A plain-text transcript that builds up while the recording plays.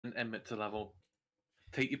and Emmett to level.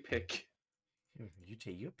 Take your pick. You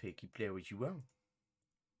take your pick. You play what you want.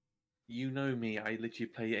 You know me. I literally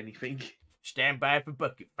play anything. Stand by for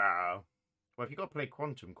bucketfall. Well, if you got to play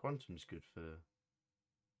Quantum, Quantum's good for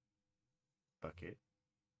bucket.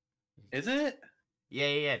 Is it?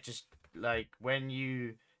 Yeah. Just like when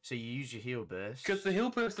you you use your heal burst. Because the heal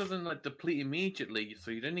burst doesn't like deplete immediately, so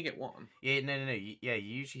you'd only get one. Yeah, no. You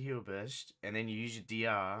use your heal burst, and then you use your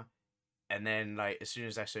DR, and then like as soon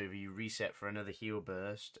as that's over, you reset for another heal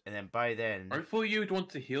burst, and then by then. I thought you would want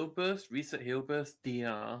to heal burst, reset heal burst,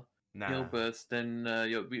 DR, heal burst, then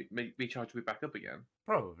you'll recharge will be back up again.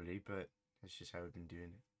 Probably, but that's just how we've been doing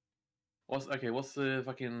it. What's the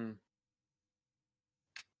fucking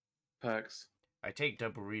perks? I take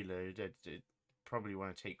double reload. I probably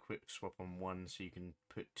want to take quick swap on one, so you can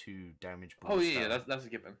put 2 damage balls. Oh yeah, that's a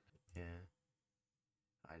given. Yeah,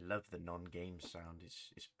 I love the non-game sound.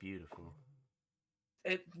 It's beautiful.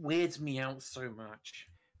 It weirds me out so much.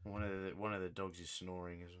 One of the dogs is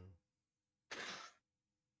snoring as well.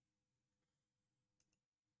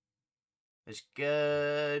 Let's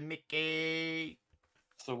go, Mickey.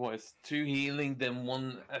 So what? It's 2 healing, then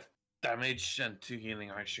 1 damage, and 2 healing.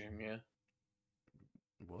 I assume, yeah.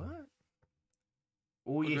 What?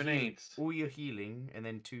 All your healing, and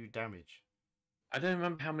then 2 damage. I don't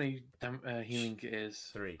remember how many healing it is.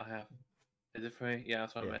 3. I have. Is it 3? Yeah,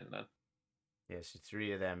 that's what I meant then. Yeah, so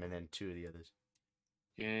 3 of them, and then 2 of the others.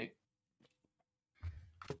 Yeah.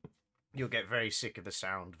 You'll get very sick of the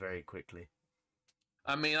sound very quickly.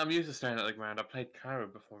 I mean, I'm used to staring at the ground. I played Cairo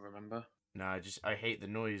before, remember? No, I hate the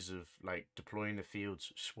noise of like deploying the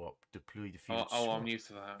fields swap. Deploy the fields swap. Oh, I'm used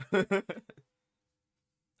to that.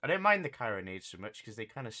 I don't mind the Chironades so much because they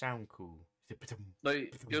kind of sound cool.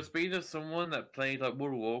 Like, you're speaking of someone that played like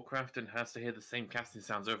World of Warcraft and has to hear the same casting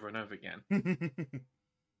sounds over and over again.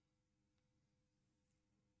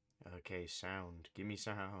 Okay, sound. Give me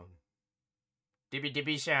sound.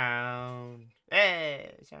 Dibby sound.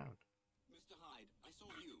 Hey, sound. Mr. Hyde, I saw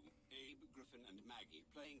you, Abe, Griffin, and Maggie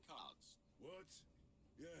playing cards. What?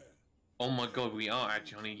 Yeah. Oh my god, we are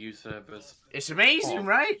actually on EU servers. It's amazing,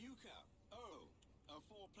 right?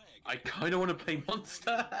 I kind of want to play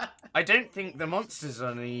Monster. I don't think the Monster's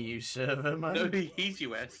on an EU server, man. No, he's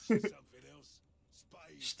US.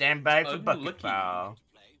 Stand by for bucketfall.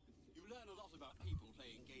 You learn a lot about people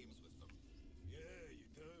playing games with them. Yeah, you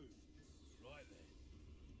do. Right then.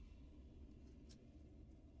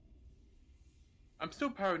 I'm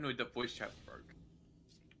still paranoid that voice chat broke.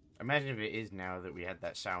 Imagine if it is now that we had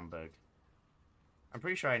that sound bug. I'm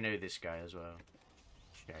pretty sure I know this guy as well.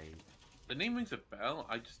 Shade. The name rings a bell,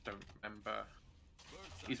 I just don't remember.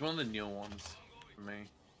 He's one of the new ones for me.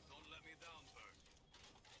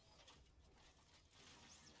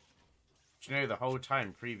 Do you know the whole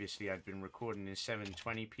time previously I'd been recording in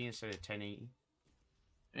 720p instead of 1080?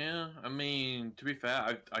 Yeah, I mean, to be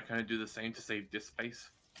fair, I kind of do the same to save disk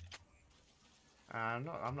space. I'm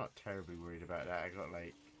not terribly worried about that. I got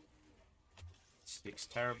like 6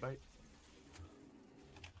 terabyte.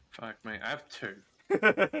 Fuck mate, I have 2.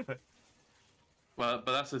 Well,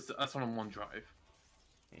 but that's on OneDrive.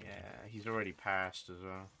 Yeah, he's already passed as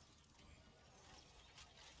well.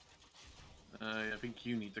 I think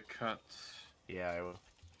you need to cut. Yeah, I will.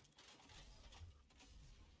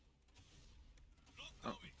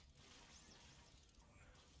 Oh.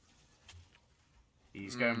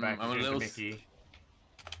 He's going back to drink Mickey.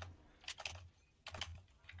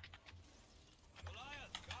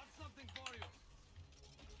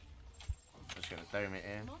 I'm just gonna dome it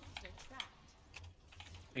in.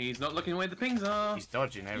 He's not looking where the pings are. He's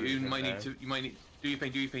dodging everything. You might need to do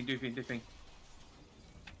your thing.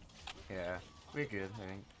 Yeah, we're good, I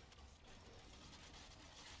think.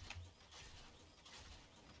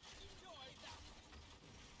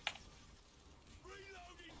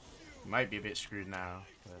 Might be a bit screwed now,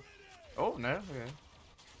 but... Oh, no, okay.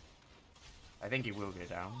 I think he will go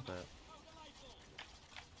down, but...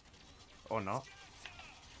 Or not.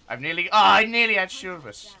 I nearly had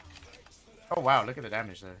Shurvus. Oh wow, look at the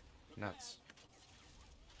damage there. Nuts.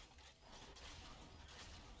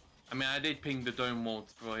 I mean, I did ping the dome wall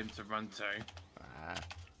for him to run to.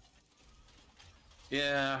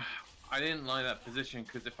 Yeah, I didn't like that position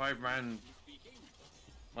because if I ran...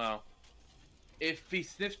 Well, if he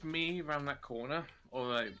sniffed me around that corner, or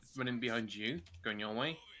like running behind you, going your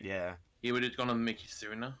way, yeah, he would have gone on Mickey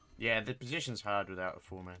sooner. Yeah, the position's hard without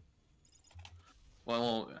a 4-man.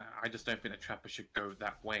 Well, I just don't think the trapper should go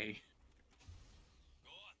that way.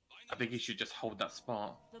 I think he should just hold that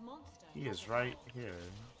spot. He is right here.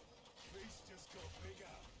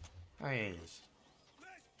 Oh, he is.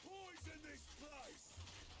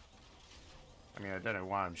 I mean, I don't know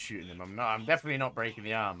why I'm shooting him. I'm definitely not breaking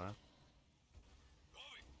the armor.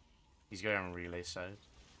 He's going on relay side.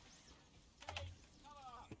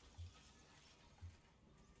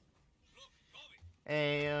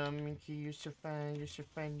 Hey, Mickey, you're so fine,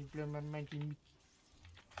 you blow my mind, Mickey.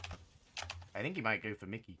 I think he might go for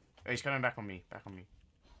Mickey. Oh, he's coming back on me, Good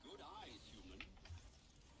eyes, human.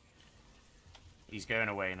 He's going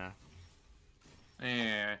away now.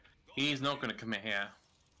 Yeah, he's not gonna commit here.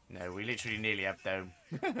 No, we literally nearly have dome.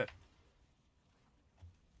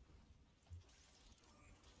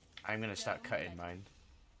 I'm gonna start cutting mine.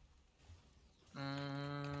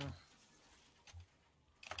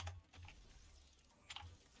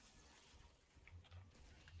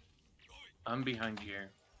 I'm behind you.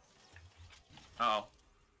 Oh.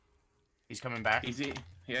 He's coming back. Is he?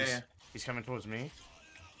 Yeah. He's coming towards me.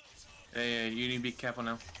 Yeah, you need to be careful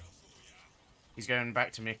now. He's going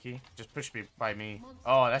back to Mickey. Just push me by me.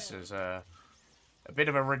 Oh, this is a bit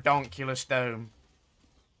of a redonkulous dome.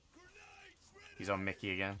 He's on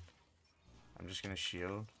Mickey again. I'm just gonna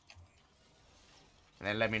shield. And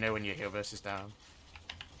then let me know when your heal burst is down.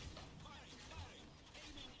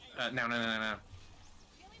 No.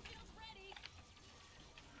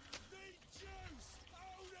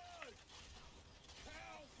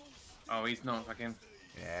 Oh, he's not fucking.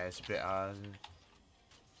 Yeah, it's a bit hard.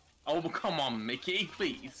 Oh, come on, Mickey,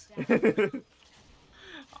 please.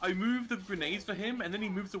 I moved the grenades for him, and then he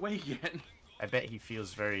moves away again. I bet he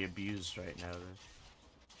feels very abused right now,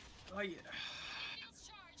 though. Like,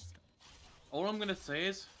 all I'm gonna say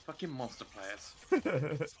is, fucking monster players.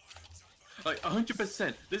 Like,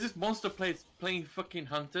 100%. This is monster players playing fucking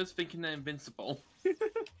hunters, thinking they're invincible.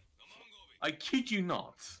 I kid you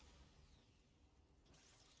not.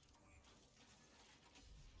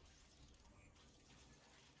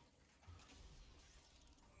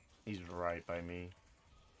 He's right by me.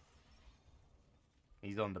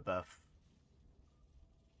 He's on the buff.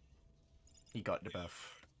 He got the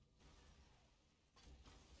buff.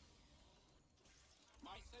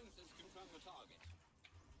 My sensors confirm the target.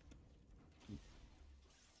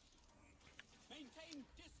 Maintain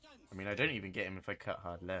distance. I mean, I don't even get him if I cut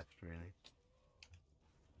hard left, really.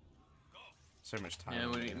 So much time.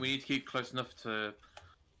 Yeah, we need to keep close enough to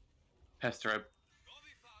pester him.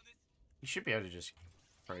 You should be able to just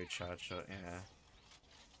throw charge shot, yeah.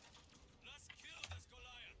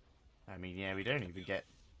 I mean, yeah, we don't even get...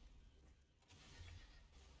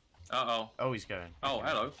 Uh-oh. Oh, he's going. Oh, Okay.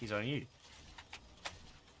 hello. He's on you. Enjoy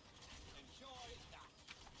that.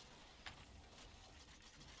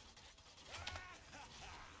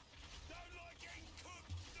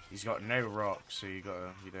 He's got no rocks, so you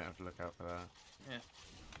don't have to look out for that. Yeah.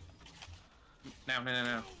 No.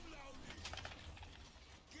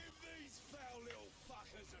 Give these foul little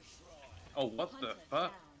fuckers a try. Oh, what the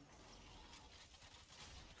fuck?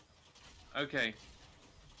 Okay.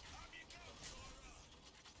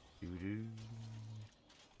 Doo-doo.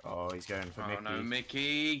 Oh, he's going for Oh Mickey. no,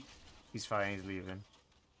 Mickey. He's fine, he's leaving.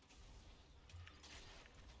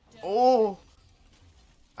 Oh!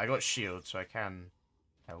 I got shield, so I can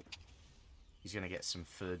help. He's gonna get some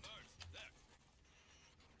food.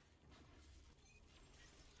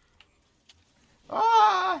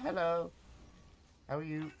 Ah, hello. How are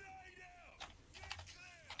you?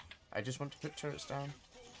 I just want to put turrets down.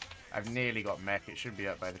 I've nearly got mech. It should be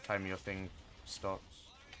up by the time your thing stops.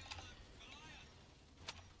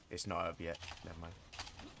 It's not up yet. Never mind.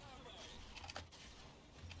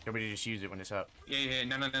 Can we just use it when it's up? Yeah,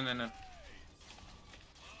 no.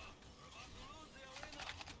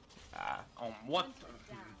 Ah, Oh, what the...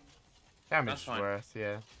 damage That's is fine. worth,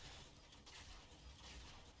 yeah.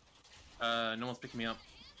 No one's picking me up.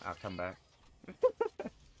 I'll come back.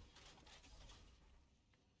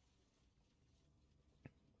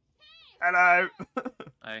 Hello!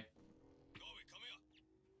 Hey.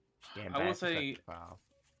 Getting I will back, say- but- wow.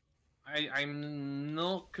 I'm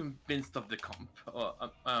not convinced of the comp,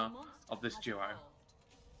 of this duo.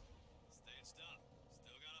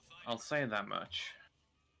 I'll say that much.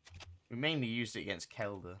 We mainly used it against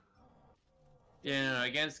Kelder. Yeah, no,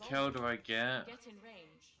 against Kelder I get. Get in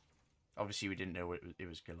range. Obviously, we didn't know it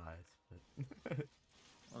was Goliath. But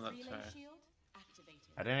Well, that's Relay fair. shield activated.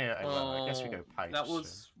 I don't know. Well, I guess we go pipes. That so-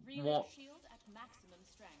 was Relay what... shield at maximum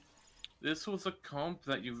strength. This was a comp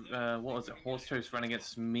that you, what was it, Horse Toast ran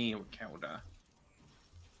against me with Kelder.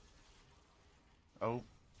 Oh,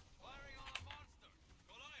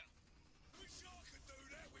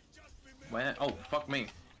 Where? Oh, fuck me.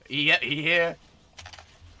 yeah, here.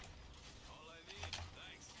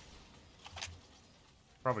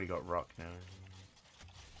 Probably got rock now.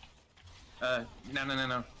 No.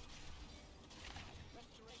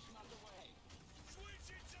 Restoration underway.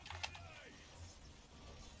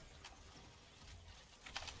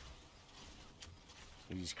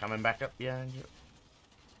 He's coming back up behind you.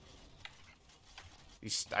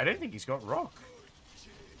 I don't think he's got rock.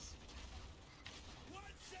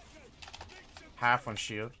 Half on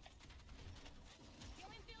shield.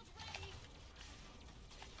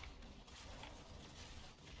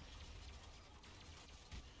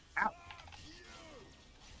 Ow.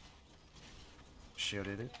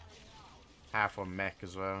 Shielded it. Half on mech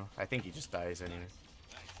as well. I think he just dies anyway.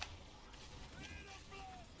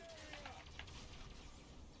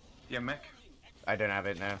 Yeah, mech. I don't have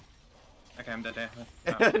it now. Okay, I'm dead there.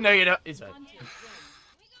 Oh. No, you're not. It's fine.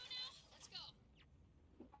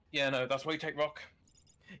 Yeah, no, that's why you take rock.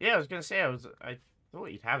 Yeah, I was gonna say I thought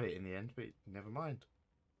he'd have it in the end, but never mind.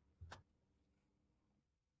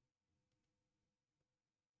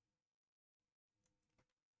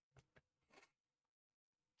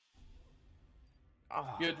 Oh,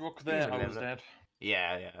 You had rock there, I was dead.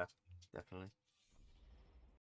 Yeah, definitely.